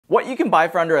What you can buy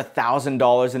for under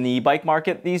 $1,000 in the e-bike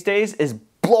market these days is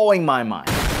blowing my mind.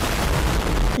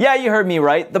 Yeah, you heard me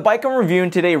right. The bike I'm reviewing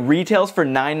today retails for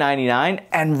 $999,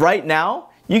 and right now,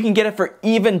 you can get it for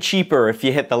even cheaper if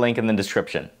you hit the link in the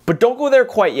description. But don't go there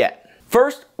quite yet.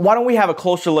 First, why don't we have a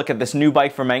closer look at this new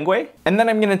bike from Engwe, and then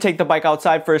I'm gonna take the bike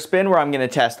outside for a spin where I'm gonna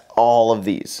test all of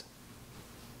these.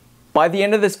 By the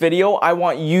end of this video, I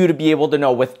want you to be able to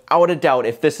know without a doubt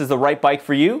if this is the right bike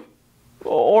for you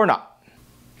or not.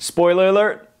 Spoiler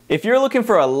alert, if you're looking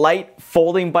for a light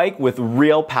folding bike with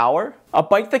real power, a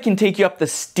bike that can take you up the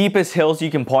steepest hills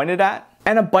you can point it at,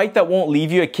 and a bike that won't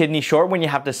leave you a kidney short when you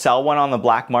have to sell one on the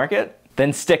black market,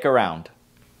 then stick around.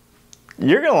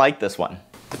 You're gonna like this one.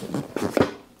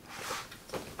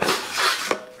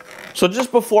 So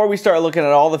just before we start looking at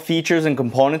all the features and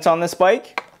components on this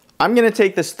bike, I'm gonna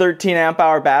take this 13 amp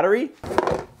hour battery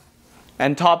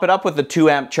and top it up with a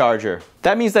 2 amp charger.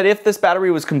 That means that if this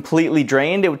battery was completely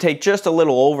drained, it would take just a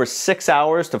little over 6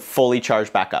 hours to fully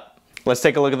charge back up. Let's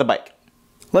take a look at the bike.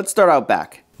 Let's start out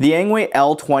back. The Engwe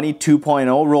L20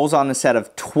 2.0 rolls on a set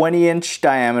of 20-inch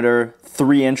diameter,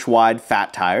 3-inch wide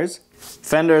fat tires.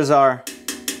 Fenders are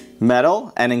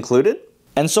metal and included,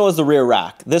 and so is the rear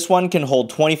rack. This one can hold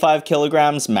 25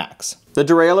 kilograms max. The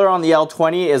derailleur on the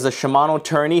L20 is a Shimano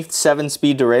Tourney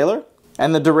 7-speed derailleur,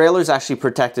 and the derailleur is actually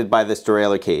protected by this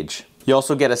derailleur cage. You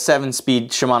also get a 7-speed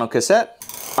Shimano cassette,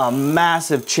 a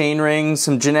massive chainring,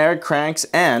 some generic cranks,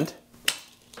 and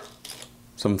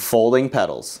some folding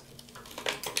pedals.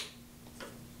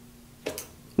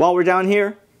 While we're down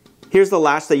here, here's the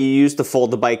latch that you use to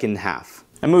fold the bike in half.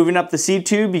 And moving up the seat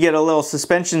tube, you get a little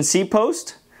suspension seat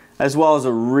post, as well as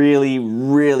a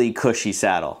really cushy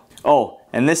saddle. Oh,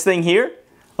 and this thing here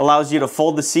allows you to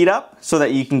fold the seat up so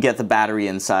that you can get the battery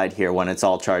inside here when it's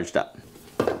all charged up.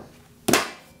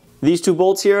 These 2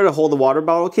 bolts here are to hold the water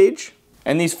bottle cage,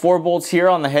 and these 4 bolts here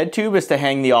on the head tube is to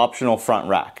hang the optional front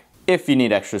rack, if you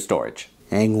need extra storage.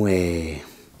 Engwe.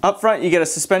 Up front, you get a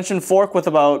suspension fork with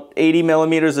about 80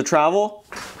 millimeters of travel.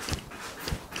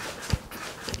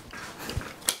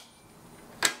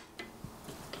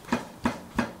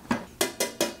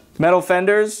 Metal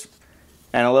fenders,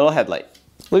 and a little headlight.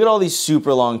 Look at all these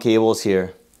super long cables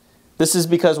here. This is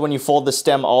because when you fold the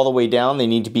stem all the way down, they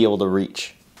need to be able to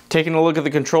reach. Taking a look at the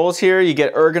controls here, you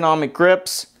get ergonomic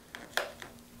grips,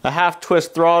 a half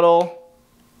twist throttle,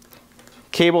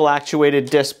 cable actuated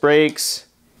disc brakes,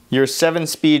 your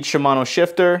 7-speed Shimano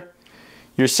shifter,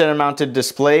 your center mounted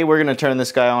display. We're gonna turn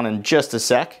this guy on in just a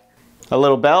sec. A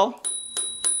little bell.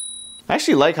 I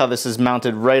actually like how this is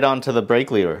mounted right onto the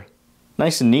brake lever.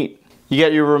 Nice and neat. You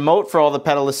get your remote for all the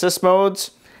pedal assist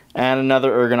modes and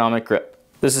another ergonomic grip.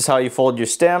 This is how you fold your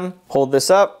stem. Hold this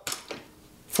up,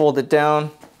 fold it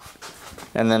down,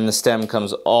 and then the stem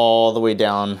comes all the way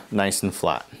down nice and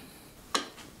flat.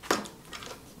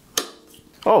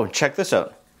 Oh, check this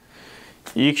out.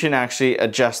 You can actually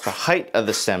adjust the height of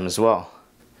the stem as well.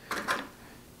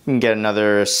 You can get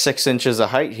another 6 inches of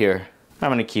height here. I'm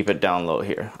gonna keep it down low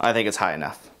here. I think it's high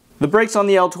enough. The brakes on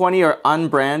the L20 are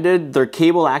unbranded, they're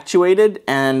cable actuated,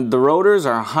 and the rotors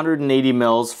are 180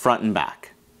 mils front and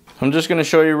back. I'm just gonna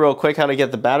show you real quick how to get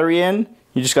the battery in.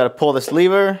 You just gotta pull this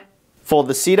lever, fold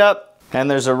the seat up, and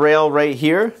there's a rail right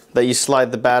here that you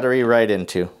slide the battery right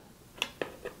into.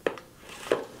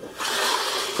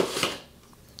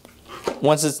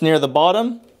 Once it's near the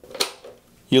bottom,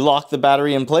 you lock the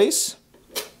battery in place,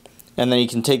 and then you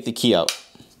can take the key out.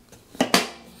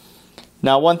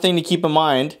 Now, one thing to keep in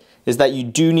mind is that you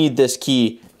do need this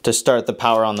key to start the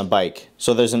power on the bike.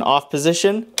 So there's an off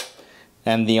position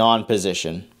and the on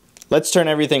position. Let's turn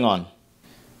everything on.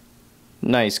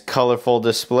 Nice colorful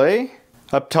display.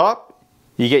 Up top,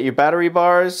 you get your battery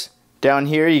bars. Down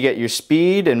here, you get your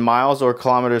speed in miles or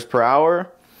kilometers per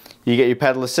hour. You get your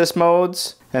pedal assist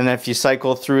modes. And if you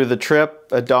cycle through the trip,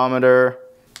 odometer,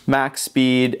 max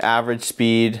speed, average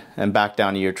speed, and back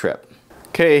down to your trip.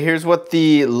 Okay, here's what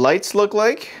the lights look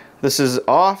like. This is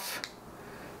off,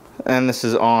 and this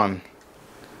is on.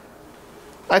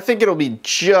 I think it'll be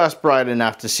just bright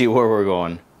enough to see where we're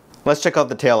going. Let's check out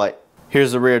the taillight.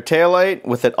 Here's the rear taillight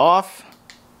with it off,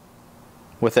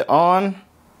 with it on.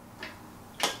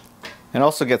 It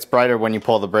also gets brighter when you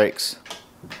pull the brakes.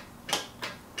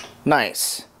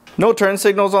 Nice. No turn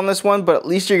signals on this one, but at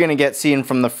least you're gonna get seen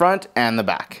from the front and the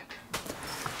back.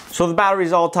 So the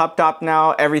battery's all topped up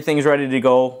now, everything's ready to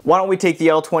go. Why don't we take the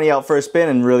L20 out for a spin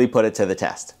and really put it to the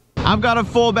test. I've got a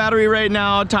full battery right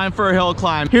now, time for a hill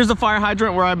climb. Here's the fire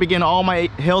hydrant where I begin all my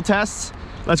hill tests.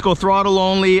 Let's go throttle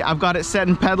only. I've got it set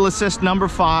in pedal assist number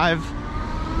 5.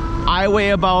 I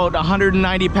weigh about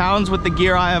 190 pounds with the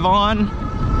gear I have on.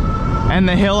 And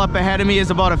the hill up ahead of me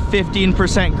is about a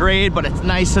 15% grade, but it's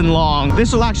nice and long.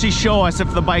 This will actually show us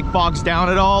if the bike bogs down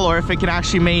at all or if it can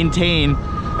actually maintain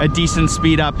a decent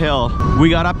speed uphill. We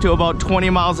got up to about 20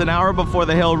 miles an hour before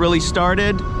the hill really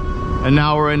started, and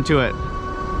now we're into it.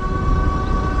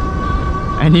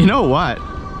 And you know what?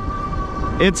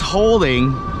 It's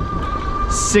holding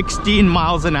 16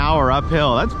 miles an hour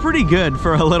uphill. That's pretty good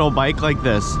for a little bike like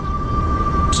this.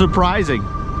 Surprising.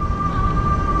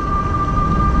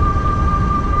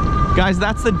 Guys,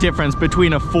 that's the difference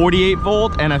between a 48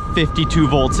 volt and a 52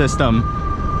 volt system.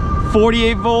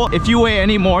 48 volt, if you weigh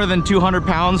any more than 200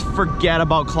 pounds, forget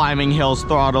about climbing hills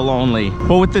throttle only.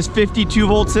 But with this 52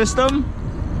 volt system,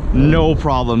 no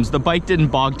problems. The bike didn't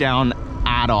bog down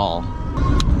at all.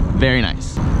 Very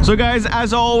nice. So guys,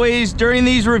 as always, during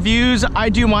these reviews, I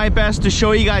do my best to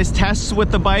show you guys tests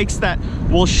with the bikes that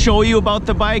will show you about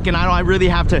the bike, and I don't really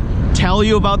have to tell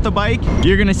you about the bike.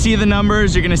 You're gonna see the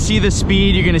numbers, you're gonna see the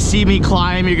speed, you're gonna see me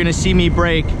climb, you're gonna see me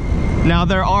brake. Now,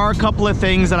 there are a couple of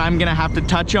things that I'm gonna have to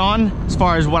touch on as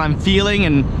far as what I'm feeling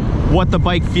and what the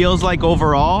bike feels like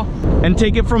overall. And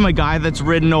take it from a guy that's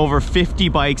ridden over 50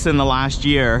 bikes in the last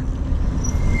year.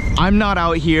 I'm not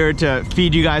out here to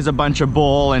feed you guys a bunch of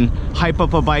bull and hype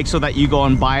up a bike so that you go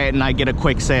and buy it and I get a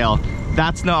quick sale.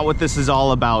 That's not what this is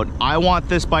all about. I want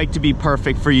this bike to be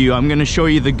perfect for you. I'm gonna show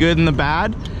you the good and the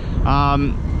bad.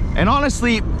 And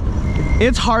honestly,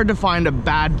 it's hard to find a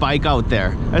bad bike out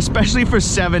there, especially for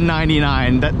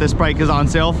 $799 that this bike is on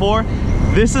sale for.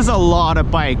 This is a lot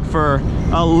of bike for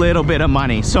a little bit of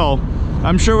money. So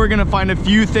I'm sure we're gonna find a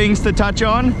few things to touch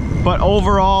on, but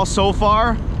overall, so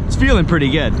far, it's feeling pretty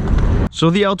good. So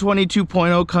the L20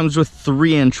 2.0 comes with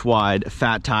 3-inch wide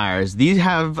fat tires. These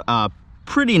have a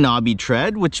pretty knobby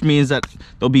tread, which means that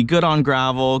they'll be good on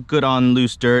gravel, good on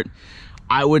loose dirt.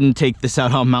 I wouldn't take this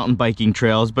out on mountain biking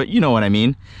trails, but you know what I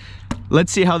mean.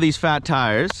 Let's see how these fat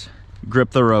tires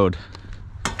grip the road.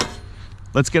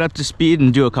 Let's get up to speed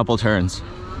and do a couple turns.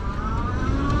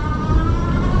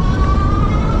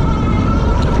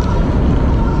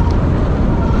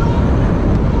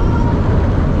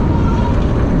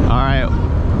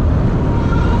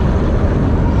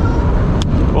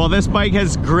 Well, this bike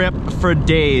has grip for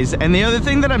days. And the other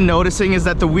thing that I'm noticing is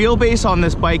that the wheelbase on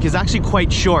this bike is actually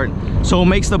quite short. So it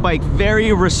makes the bike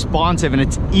very responsive and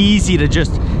it's easy to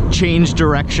just change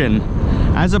direction.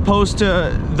 As opposed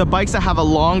to the bikes that have a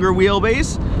longer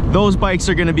wheelbase, those bikes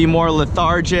are gonna be more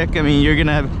lethargic. I mean, you're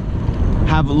gonna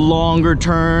have longer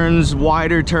turns,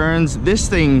 wider turns. This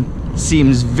thing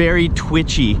seems very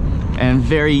twitchy and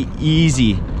very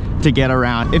easy to get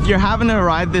around. If you're having to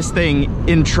ride this thing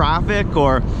in traffic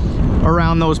or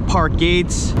around those park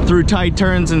gates, through tight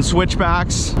turns and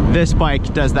switchbacks, this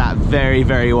bike does that very,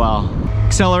 very well.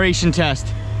 Acceleration test.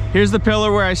 Here's the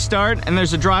pillar where I start and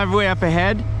there's a driveway up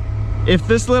ahead. If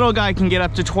this little guy can get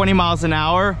up to 20 miles an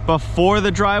hour before the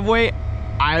driveway,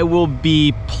 I will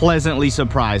be pleasantly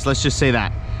surprised. Let's just say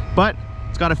that. But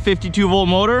it's got a 52 volt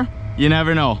motor. You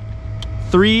never know.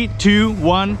 3, 2,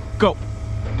 1, go.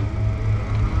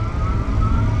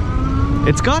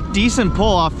 It's got decent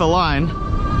pull off the line.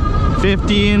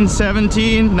 15,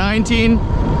 17, 19.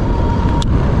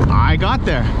 I got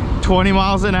there. 20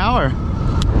 miles an hour.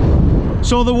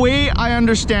 So the way I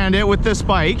understand it with this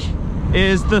bike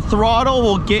is the throttle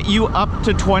will get you up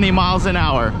to 20 miles an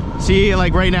hour. See,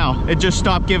 like right now, it just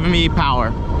stopped giving me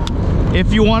power.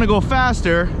 If you want to go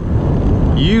faster,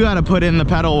 you got to put in the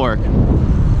pedal work,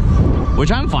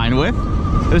 which I'm fine with.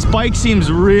 This bike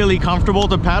seems really comfortable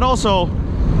to pedal, so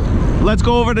let's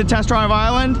go over to Test Drive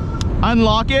Island,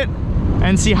 unlock it,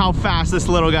 and see how fast this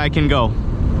little guy can go.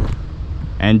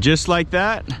 And just like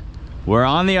that, we're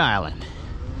on the island.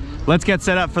 Let's get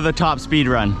set up for the top speed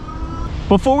run.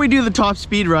 Before we do the top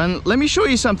speed run, let me show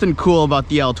you something cool about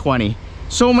the L20.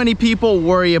 So many people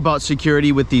worry about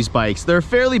security with these bikes. They're a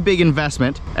fairly big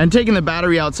investment, and taking the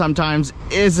battery out sometimes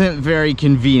isn't very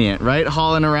convenient, right?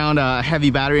 Hauling around a heavy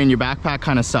battery in your backpack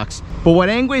kind of sucks. But what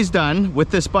Engwe's done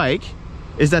with this bike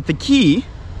is that the key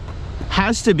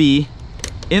has to be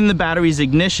in the battery's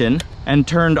ignition and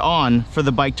turned on for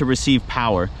the bike to receive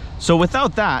power. So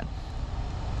without that,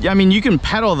 I mean, you can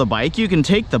pedal the bike, you can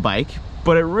take the bike,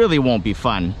 but it really won't be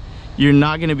fun. You're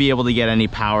not gonna be able to get any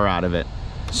power out of it.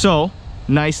 So,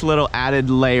 nice little added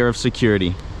layer of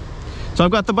security. So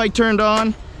I've got the bike turned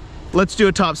on. Let's do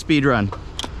a top speed run.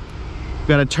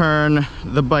 Gotta turn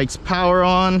the bike's power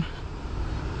on.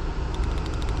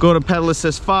 Go to pedal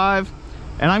assist 5.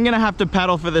 And I'm gonna have to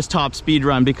pedal for this top speed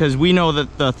run because we know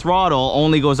that the throttle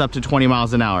only goes up to 20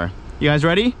 miles an hour. You guys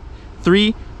ready?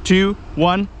 3, 2,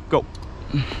 1, go.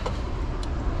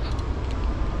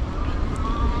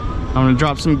 I'm gonna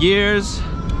drop some gears.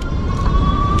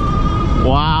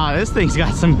 Wow, this thing's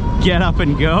got some get up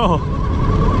and go.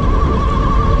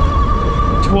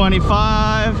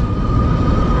 25,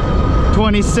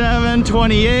 27,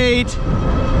 28.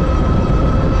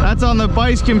 That's on the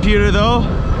bike's computer though.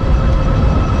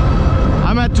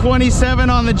 I'm at 27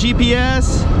 on the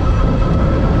GPS.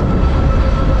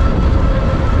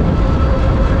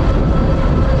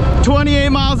 "28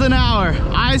 miles an hour.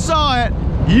 I saw it.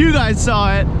 You guys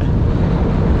saw it.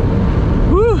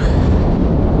 Whew.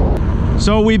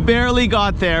 So we barely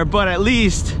got there, but at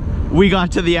least we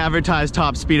got to the advertised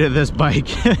top speed of this bike.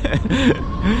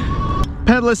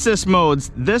 Pedal assist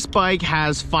modes. This bike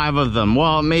has 5 of them.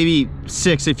 Well, maybe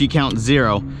 6 if you count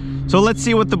 0. So let's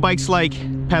see what the bike's like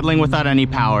pedaling without any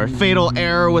power. Fatal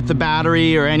error with the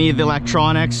battery or any of the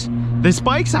electronics. This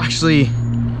bike's actually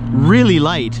really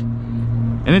light,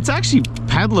 and it's actually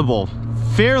pedalable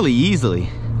fairly easily.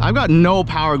 I've got no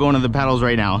power going to the pedals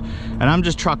right now, and I'm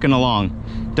just trucking along.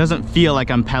 Doesn't feel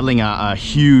like I'm pedaling a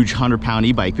huge 100-pound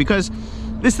e-bike, because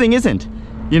this thing isn't.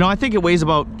 You know, I think it weighs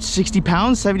about 60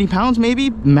 pounds, 70 pounds maybe,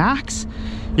 max.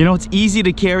 You know, it's easy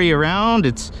to carry around.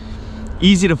 It's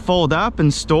easy to fold up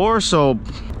and store, so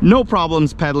no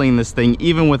problems pedaling this thing,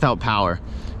 even without power.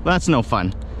 That's no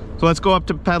fun. So let's go up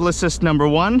to pedal assist number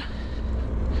 1.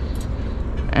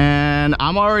 And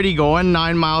I'm already going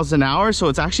 9 miles an hour, so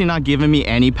it's actually not giving me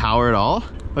any power at all.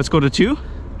 Let's go to 2.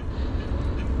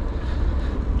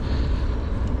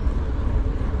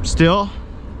 Still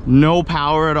no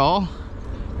power at all,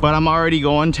 but I'm already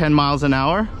going 10 miles an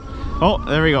hour. Oh,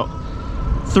 there we go.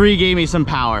 3 gave me some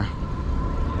power.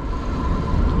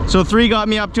 So 3 got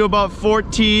me up to about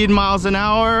 14 miles an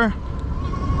hour.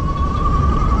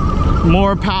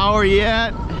 More power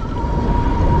yet.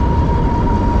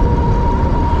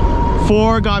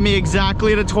 4 got me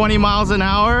exactly to 20 miles an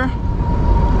hour.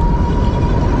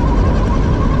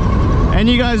 And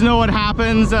you guys know what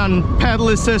happens on pedal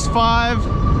assist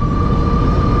 5.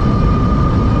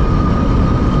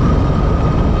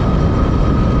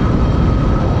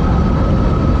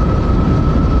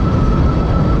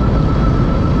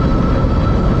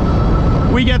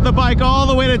 We get the bike all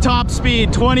the way to top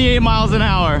speed, 28 miles an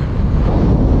hour.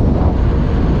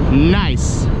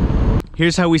 Nice.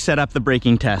 Here's how we set up the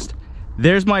braking test.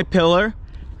 There's my pillar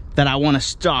that I want to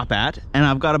stop at, and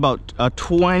I've got about a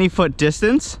 20-foot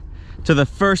distance to the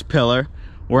first pillar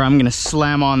where I'm going to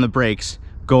slam on the brakes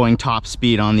going top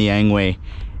speed on the Engwe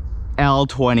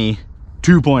L20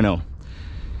 2.0.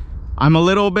 I'm a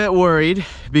little bit worried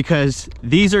because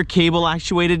these are cable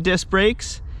actuated disc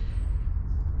brakes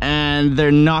and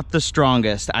they're not the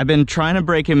strongest. I've been trying to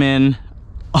brake them in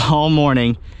all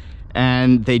morning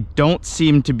and they don't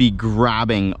seem to be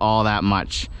grabbing all that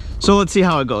much. So let's see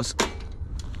how it goes.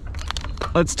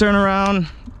 Let's turn around,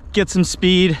 get some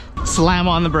speed, slam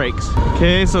on the brakes.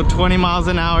 Okay, so 20 miles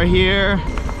an hour here.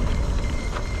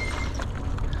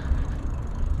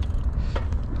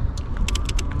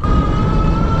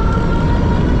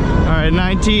 All right,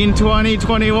 19, 20,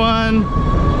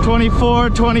 21, 24,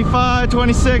 25,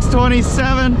 26,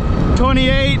 27,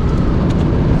 28.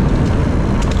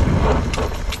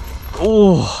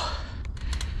 Oh.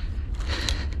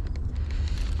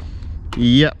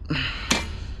 Yep.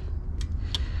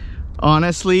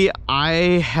 Honestly, I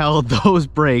held those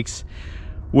brakes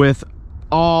with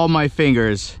all my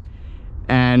fingers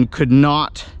and could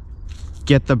not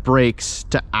get the brakes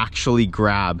to actually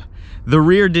grab. The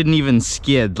rear didn't even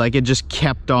skid, like it just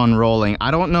kept on rolling.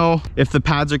 I don't know if the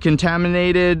pads are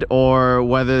contaminated or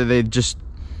whether they just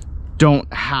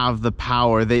don't have the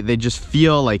power. They just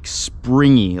feel like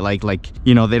springy, like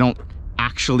you know, they don't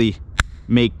actually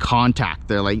make contact.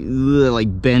 They're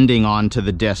like bending onto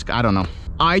the disc. I don't know.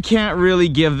 I can't really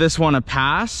give this one a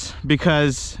pass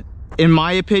because, in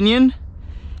my opinion,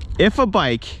 if a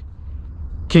bike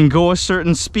can go a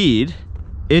certain speed,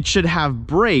 it should have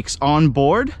brakes on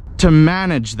board to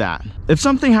manage that. If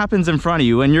something happens in front of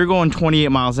you and you're going 28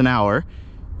 miles an hour,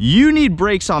 you need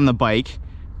brakes on the bike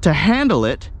to handle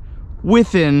it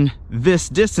within this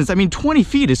distance. I mean, 20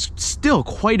 feet is still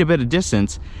quite a bit of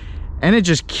distance, and it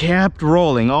just kept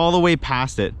rolling all the way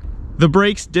past it. The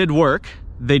brakes did work.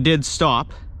 They did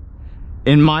stop.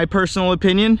 In my personal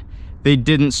opinion, they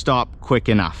didn't stop quick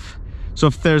enough. So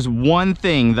if there's one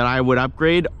thing that I would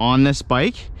upgrade on this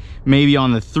bike, maybe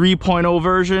on the 3.0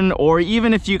 version, or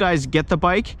even if you guys get the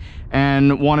bike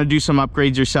and want to do some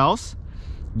upgrades yourselves,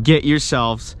 get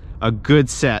yourselves a good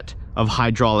set of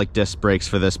hydraulic disc brakes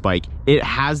for this bike. It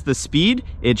has the speed,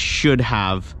 it should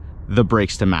have the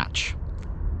brakes to match.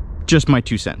 Just my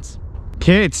 2 cents.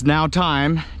 Okay, it's now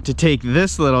time to take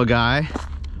this little guy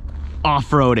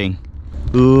off-roading.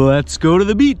 Let's go to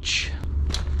the beach.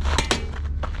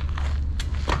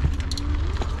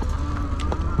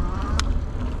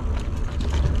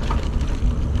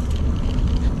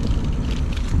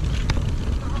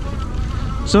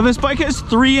 So this bike has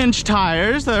 3-inch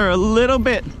tires that are a little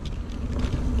bit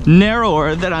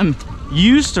narrower than I'm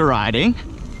used to riding.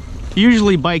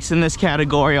 Usually bikes in this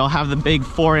category will have the big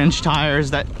 4-inch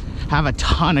tires that have a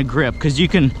ton of grip because you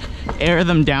can air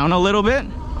them down a little bit.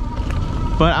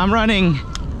 But I'm running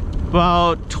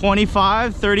about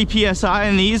 25, 30 PSI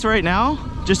in these right now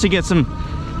just to get some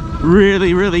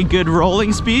really good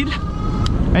rolling speed.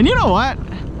 And you know what?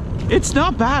 It's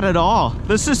not bad at all.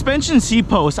 The suspension seat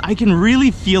post, I can really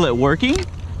feel it working.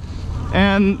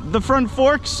 And the front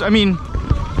forks, I mean,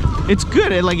 it's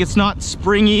good. It's not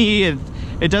springy.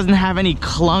 It doesn't have any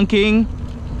clunking.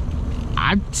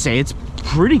 I'd say it's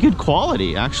pretty good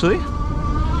quality, actually.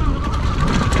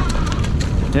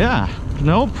 Yeah,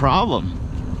 no problem.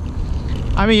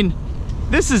 I mean,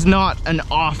 this is not an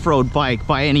off-road bike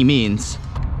by any means,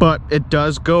 but it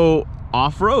does go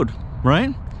off-road,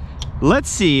 right? Let's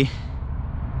see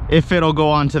if it'll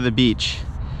go onto the beach.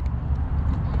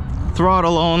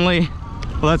 Throttle only,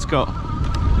 let's go.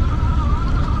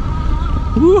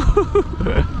 Woo!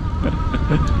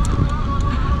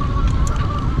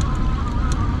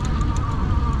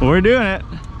 We're doing it.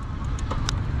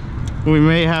 We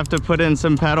may have to put in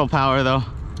some pedal power though.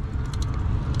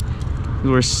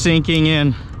 We're sinking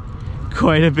in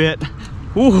quite a bit.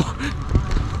 Ooh.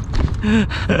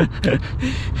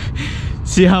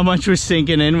 See how much we're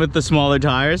sinking in with the smaller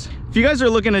tires? If you guys are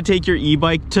looking to take your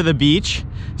e-bike to the beach,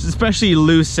 especially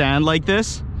loose sand like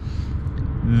this,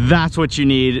 that's what you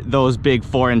need those big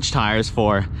 4-inch tires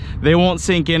for. They won't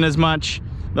sink in as much.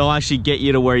 They'll actually get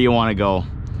you to where you want to go.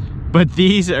 But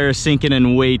these are sinking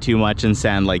in way too much in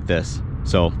sand like this.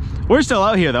 So we're still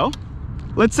out here though.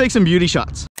 Let's take some beauty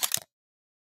shots.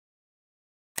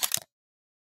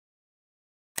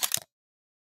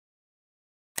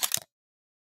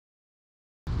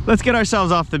 Let's get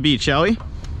ourselves off the beach, shall we?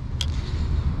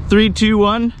 3, 2,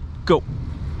 1, go.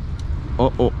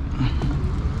 Oh.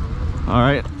 All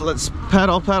right, let's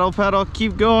pedal.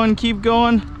 Keep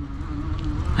going.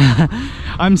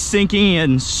 I'm sinking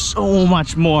in so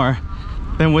much more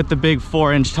than with the big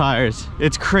 4-inch tires.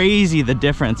 It's crazy the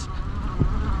difference.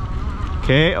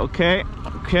 Okay.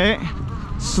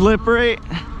 Slippery.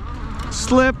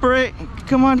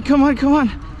 Come on.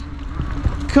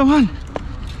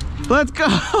 Let's go.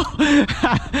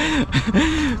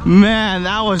 Man,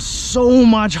 that was so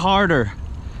much harder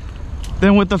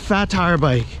than with the fat tire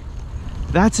bike.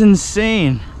 That's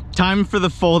insane. Time for the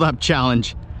fold up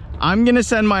challenge. I'm gonna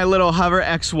send my little Hover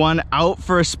X1 out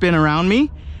for a spin around me,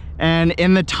 and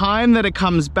in the time that it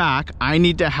comes back, I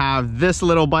need to have this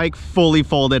little bike fully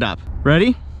folded up.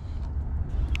 Ready?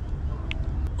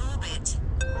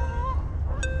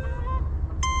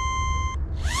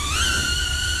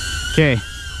 Okay.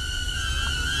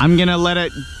 I'm gonna let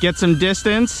it get some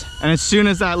distance, and as soon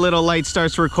as that little light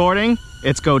starts recording,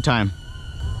 it's go time.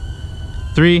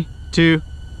 3, 2,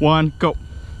 1, go.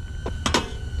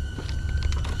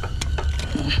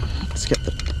 Let's get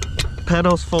the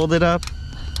pedals folded up.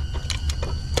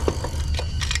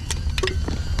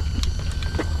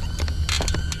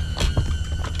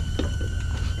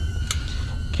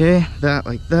 Okay, that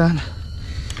like that.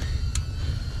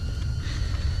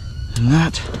 And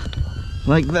that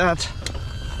like that.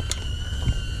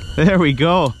 There we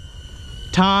go.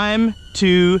 Time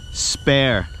to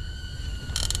spare.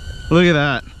 Look at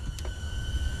that.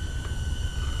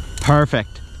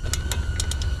 Perfect.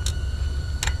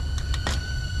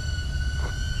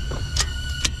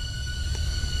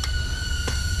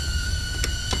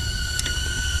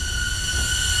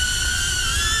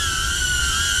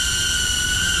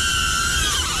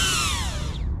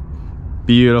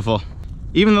 Beautiful.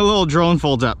 Even the little drone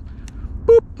folds up.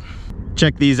 Boop.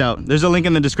 Check these out. There's a link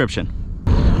in the description.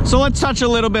 So let's touch a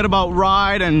little bit about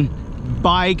ride and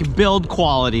bike build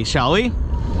quality, shall we?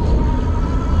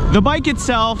 The bike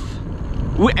itself,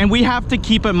 and we have to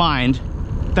keep in mind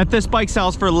that this bike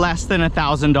sells for less than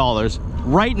 $1,000.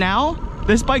 Right now,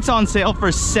 this bike's on sale for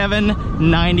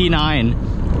 $799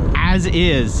 as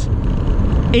is.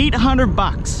 800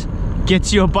 bucks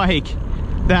gets you a bike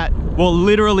that will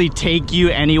literally take you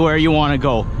anywhere you want to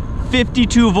go.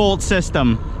 52 volt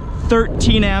system,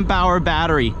 13 amp hour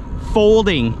battery,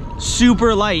 folding,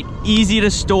 super light, easy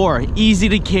to store, easy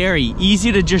to carry,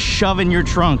 easy to just shove in your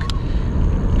trunk.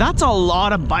 That's a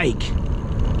lot of bike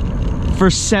for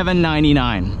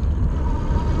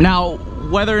 $799. Now,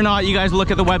 whether or not you guys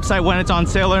look at the website when it's on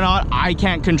sale or not, I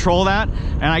can't control that,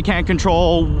 and I can't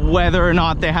control whether or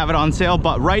not they have it on sale,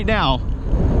 but right now,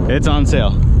 it's on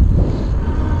sale.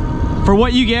 For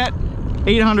what you get,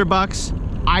 800 bucks,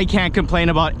 I can't complain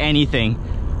about anything.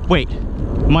 Wait,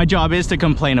 my job is to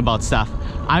complain about stuff.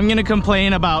 I'm gonna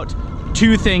complain about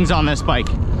two things on this bike.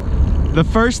 The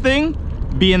first thing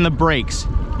being the brakes.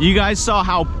 You guys saw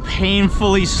how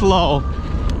painfully slow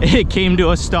it came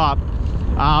to a stop.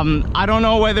 I don't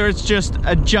know whether it's just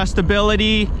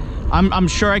adjustability. I'm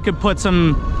sure I could put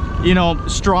some, you know,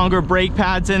 stronger brake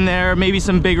pads in there, maybe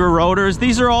some bigger rotors.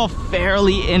 These are all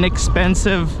fairly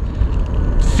inexpensive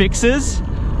fixes,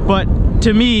 but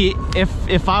to me,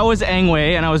 if I was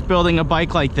Engwe and I was building a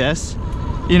bike like this,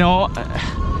 you know,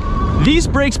 these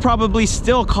brakes probably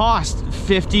still cost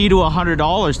 $50 to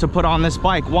 $100 to put on this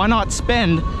bike. Why not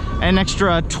spend an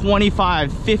extra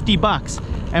 25, 50 bucks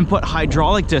and put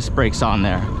hydraulic disc brakes on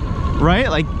there, right?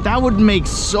 Like, that would make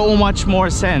so much more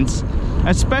sense,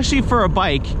 especially for a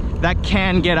bike that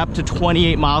can get up to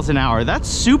 28 miles an hour. That's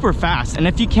super fast, and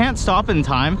if you can't stop in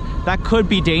time, that could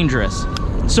be dangerous.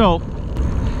 So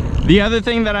the other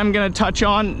thing that I'm gonna touch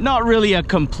on, not really a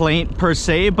complaint per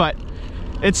se, but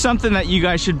it's something that you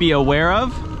guys should be aware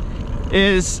of,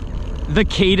 is the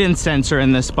cadence sensor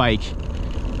in this bike.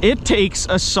 It takes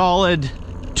a solid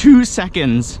 2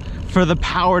 seconds for the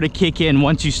power to kick in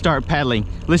once you start pedaling.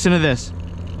 Listen to this.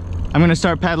 I'm gonna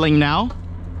start pedaling now.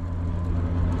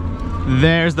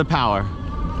 There's the power.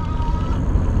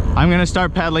 I'm gonna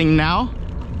start pedaling now.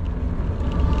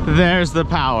 There's the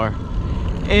power.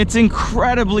 It's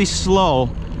incredibly slow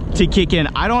to kick in.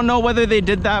 I don't know whether they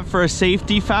did that for a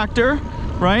safety factor,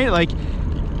 right? Like,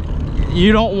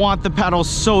 you don't want the pedals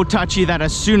so touchy that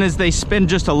as soon as they spin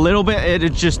just a little bit,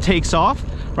 it just takes off,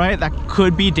 right? That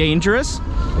could be dangerous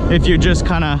if you're just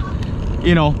kind of,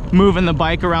 you know, moving the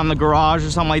bike around the garage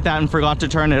or something like that and forgot to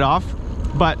turn it off.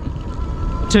 But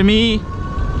to me,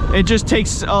 it just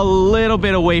takes a little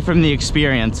bit away from the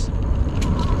experience.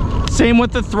 Same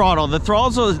with the throttle. The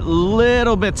throttle's a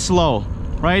little bit slow,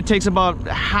 right? It takes about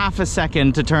half a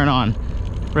second to turn on.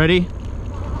 Ready?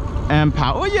 And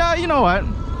power. Well, yeah, you know what?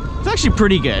 It's actually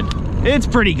pretty good. It's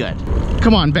pretty good.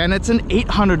 Come on, Ben, it's an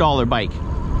 $800 bike.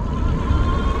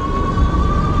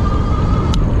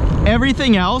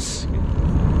 Everything else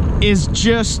is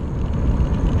just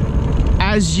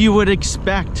as you would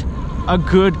expect a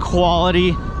good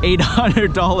quality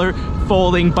 $800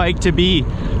 folding bike to be.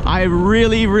 I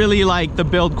really, really like the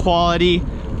build quality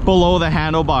below the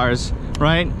handlebars,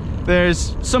 right?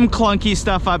 There's some clunky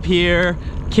stuff up here,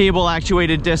 cable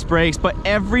actuated disc brakes, but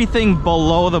everything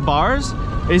below the bars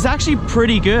is actually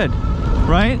pretty good,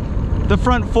 right? The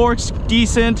front fork's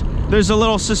decent. There's a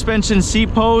little suspension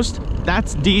seat post,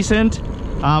 that's decent.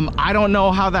 I don't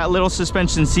know how that little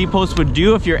suspension seat post would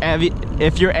do if you're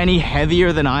any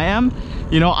heavier than I am.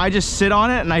 You know, I just sit on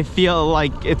it and I feel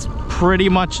like it's pretty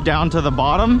much down to the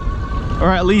bottom,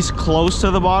 or at least close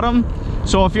to the bottom.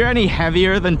 So if you're any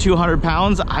heavier than 200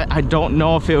 pounds, I don't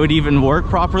know if it would even work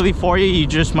properly for you. You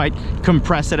just might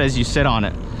compress it as you sit on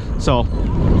it. So,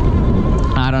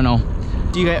 I don't know.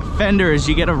 You get fenders,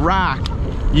 you get a rack,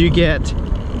 you get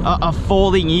a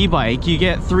folding e-bike, you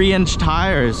get 3-inch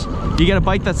tires, you get a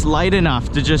bike that's light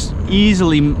enough to just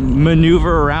easily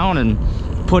maneuver around and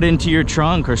put into your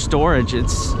trunk or storage.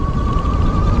 It's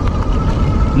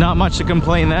not much to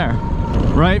complain there.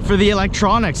 Right, for the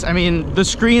electronics, I mean, the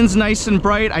screen's nice and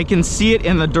bright. I can see it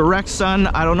in the direct sun.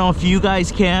 I don't know if you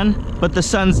guys can, but the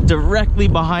sun's directly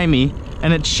behind me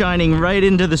and it's shining right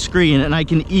into the screen, and I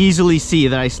can easily see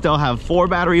that I still have 4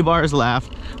 battery bars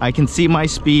left. I can see my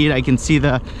speed, I can see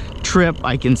the trip,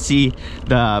 I can see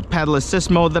the pedal assist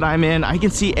mode that I'm in. I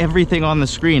can see everything on the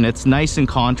screen. It's nice and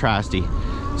contrasty.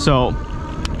 So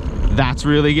that's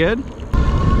really good.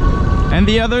 And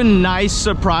the other nice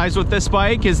surprise with this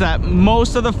bike is that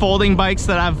most of the folding bikes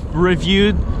that I've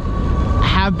reviewed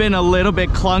have been a little bit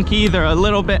clunky. They're a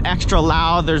little bit extra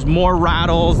loud. There's more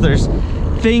rattles. There's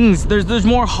things, there's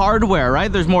more hardware,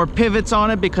 right? There's more pivots on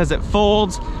it because it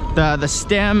folds. The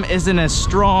stem isn't as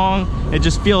strong. It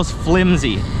just feels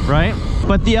flimsy, right?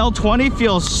 But the L20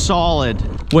 feels solid.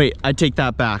 Wait, I take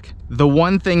that back. The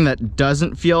one thing that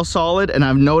doesn't feel solid, and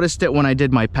I've noticed it when I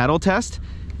did my pedal test,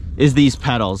 is these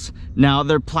pedals. Now,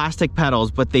 they're plastic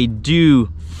pedals, but they do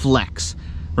flex,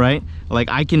 right? Like,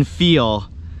 I can feel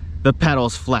the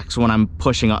pedals flex when I'm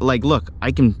pushing on. Like, look,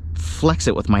 I can flex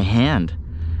it with my hand,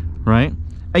 right?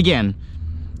 Again,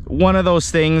 one of those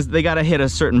things, they gotta hit a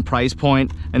certain price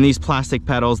point, and these plastic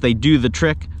pedals, they do the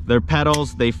trick. They're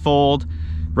pedals, they fold,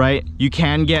 right? You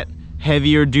can get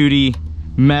heavier duty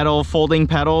metal folding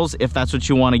pedals if that's what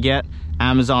you wanna get.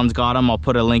 Amazon's got them, I'll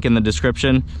put a link in the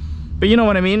description. But you know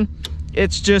what I mean?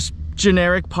 It's just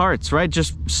generic parts, right?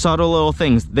 Just subtle little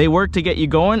things. They work to get you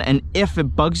going, and if it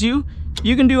bugs you,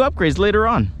 you can do upgrades later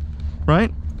on,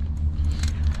 right?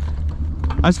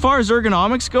 As far as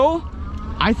ergonomics go,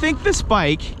 I think this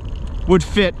bike would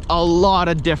fit a lot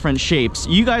of different shapes.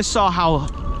 You guys saw how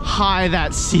high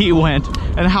that seat went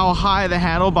and how high the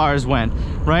handlebars went,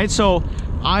 right? So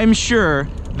I'm sure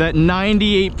that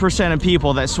 98% of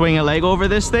people that swing a leg over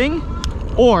this thing,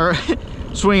 or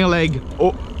swing a leg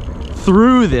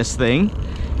through this thing,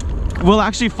 will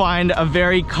actually find a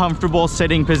very comfortable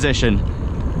sitting position.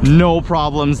 No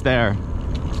problems there.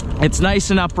 It's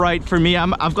nice and upright for me.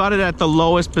 I've got it at the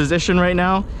lowest position right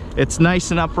now. It's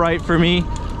nice and upright for me.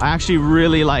 I actually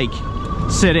really like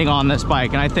sitting on this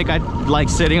bike, and I think I'd like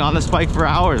sitting on this bike for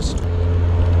hours.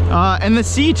 And the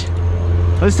seat,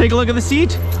 let's take a look at the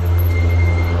seat.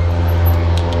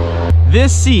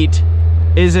 This seat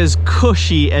is as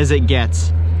cushy as it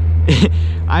gets.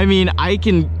 I mean, I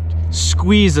can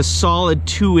squeeze a solid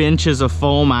 2 inches of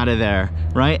foam out of there,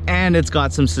 right? And it's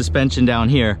got some suspension down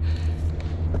here.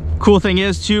 Cool thing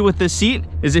is too with this seat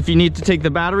is if you need to take the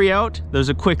battery out, there's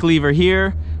a quick lever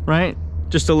here, right?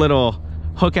 Just a little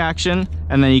hook action,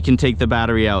 and then you can take the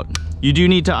battery out. You do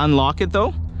need to unlock it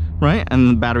though, right?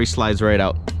 And the battery slides right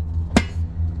out.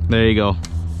 There you go.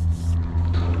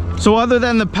 So other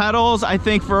than the pedals, I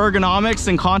think for ergonomics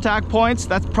and contact points,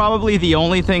 that's probably the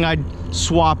only thing I'd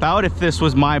swap out if this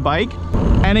was my bike.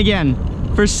 And again,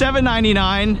 for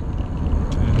 $799,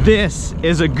 this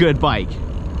is a good bike.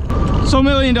 So $1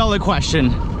 million question,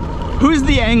 who's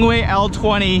the Engwe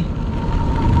L20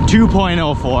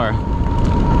 2.0 for?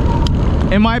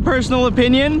 In my personal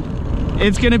opinion,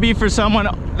 it's gonna be for someone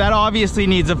that obviously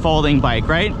needs a folding bike,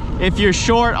 right? If you're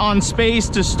short on space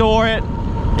to store it,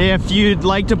 if you'd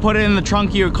like to put it in the trunk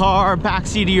of your car,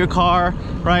 backseat of your car,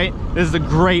 right? This is a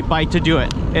great bike to do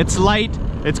it. It's light,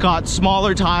 it's got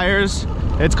smaller tires,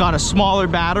 it's got a smaller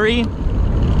battery,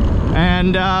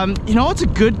 and you know, it's a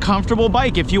good, comfortable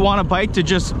bike. If you want a bike to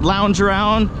just lounge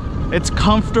around, it's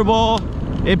comfortable.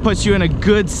 It puts you in a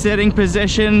good sitting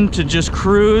position to just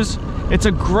cruise. It's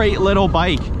a great little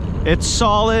bike. It's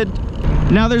solid.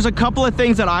 Now there's a couple of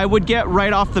things that I would get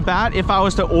right off the bat if I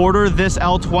was to order this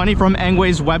L20 from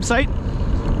Engwe's website.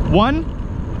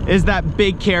 One is that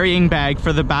big carrying bag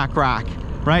for the back rack,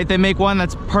 right? They make one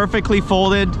that's perfectly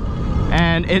folded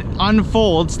and it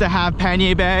unfolds to have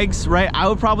pannier bags, right? I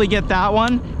would probably get that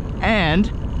one.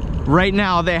 And right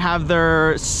now they have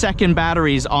their second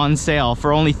batteries on sale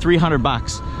for only 300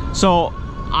 bucks. So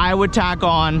I would tack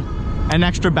on an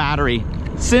extra battery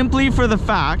simply for the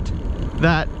fact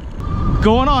that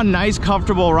going on nice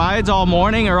comfortable rides all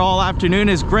morning or all afternoon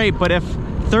is great, but if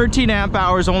 13 amp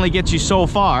hours only gets you so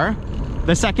far,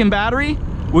 the second battery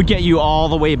would get you all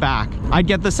the way back. I'd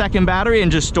get the second battery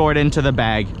and just store it into the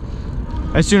bag.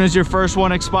 As soon as your first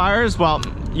one expires, well,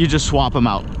 you just swap them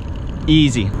out.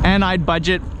 Easy. And I'd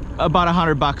budget about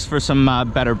 100 bucks for some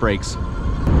better brakes.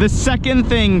 The second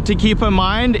thing to keep in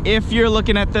mind if you're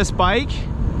looking at this bike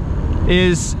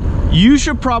is you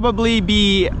should probably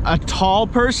be a tall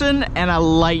person and a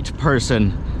light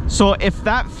person. So if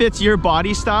that fits your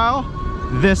body style,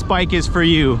 this bike is for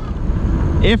you.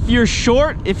 If you're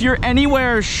short, if you're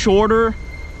anywhere shorter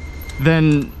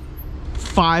than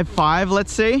 5'5",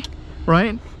 let's say,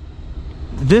 right?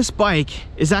 This bike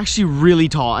is actually really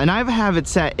tall, and I have it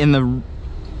set in the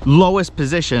lowest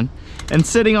position, and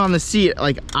sitting on the seat,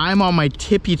 like I'm on my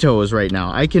tippy toes right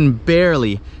now. I can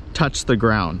barely touch the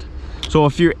ground. So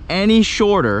if you're any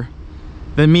shorter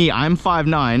than me, I'm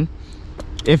 5'9".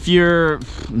 If you're,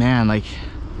 man, like,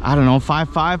 I don't know,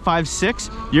 5'5",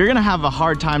 5'6", you're gonna have a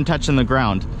hard time touching the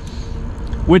ground,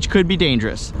 which could be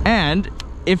dangerous. And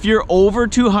if you're over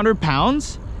 200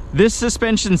 pounds, this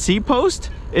suspension seat post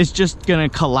is just gonna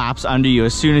collapse under you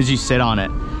as soon as you sit on it.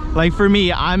 Like for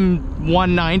me, I'm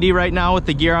 190 right now with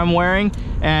the gear I'm wearing,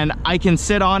 and I can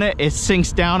sit on it. It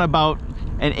sinks down about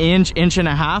an inch, inch and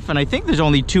a half, and I think there's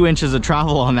only 2 inches of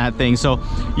travel on that thing. So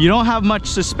you don't have much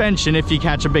suspension if you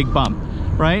catch a big bump,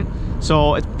 right?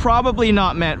 So it's probably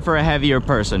not meant for a heavier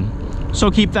person. So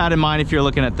keep that in mind if you're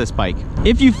looking at this bike.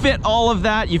 If you fit all of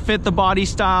that, you fit the body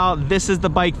style, this is the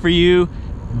bike for you.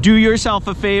 Do yourself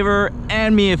a favor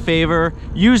and me a favor,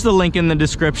 use the link in the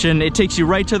description. It takes you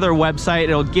right to their website.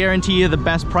 It'll guarantee you the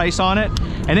best price on it.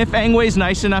 And if Engwe's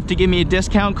nice enough to give me a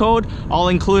discount code, I'll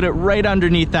include it right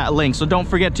underneath that link. So don't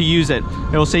forget to use it.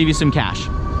 It'll save you some cash.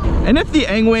 And if the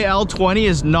Engwe L20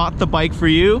 is not the bike for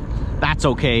you, that's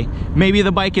okay. Maybe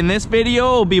the bike in this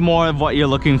video will be more of what you're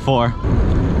looking for.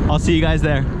 I'll see you guys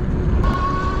there.